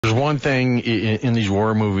There's one thing in these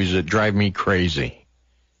war movies that drive me crazy,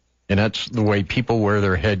 and that's the way people wear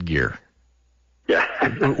their headgear. Yeah.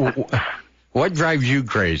 What drives you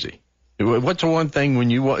crazy? What's the one thing when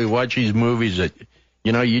you watch these movies that,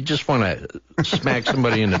 you just want to smack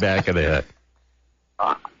somebody in the back of the head?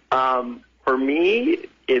 For me,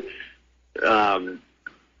 it's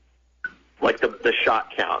like the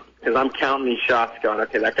shot count, because I'm counting these shots going,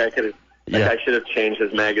 okay, that guy should have changed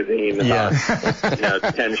his magazine about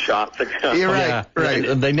 10 shots ago. You're right,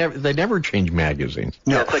 right. They never change magazines.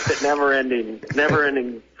 No. Yeah, it's like the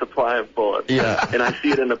never-ending supply of bullets. Yeah. And I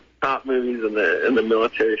see it in the top movies and the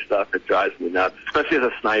military stuff. It drives me nuts, especially as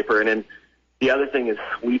a sniper. And then the other thing is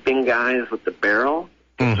sweeping guys with the barrel.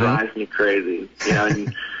 It drives me crazy.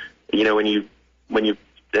 And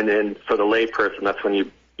and then for the layperson, that's when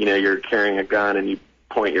you're carrying a gun and you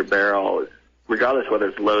point your barrel. Regardless whether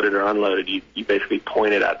it's loaded or unloaded, you basically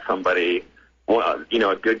point it at somebody, a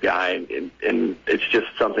good guy, and it's just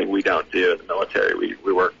something we don't do in the military.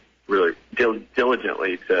 We work really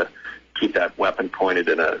diligently to keep that weapon pointed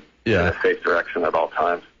in a safe direction at all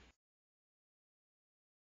times.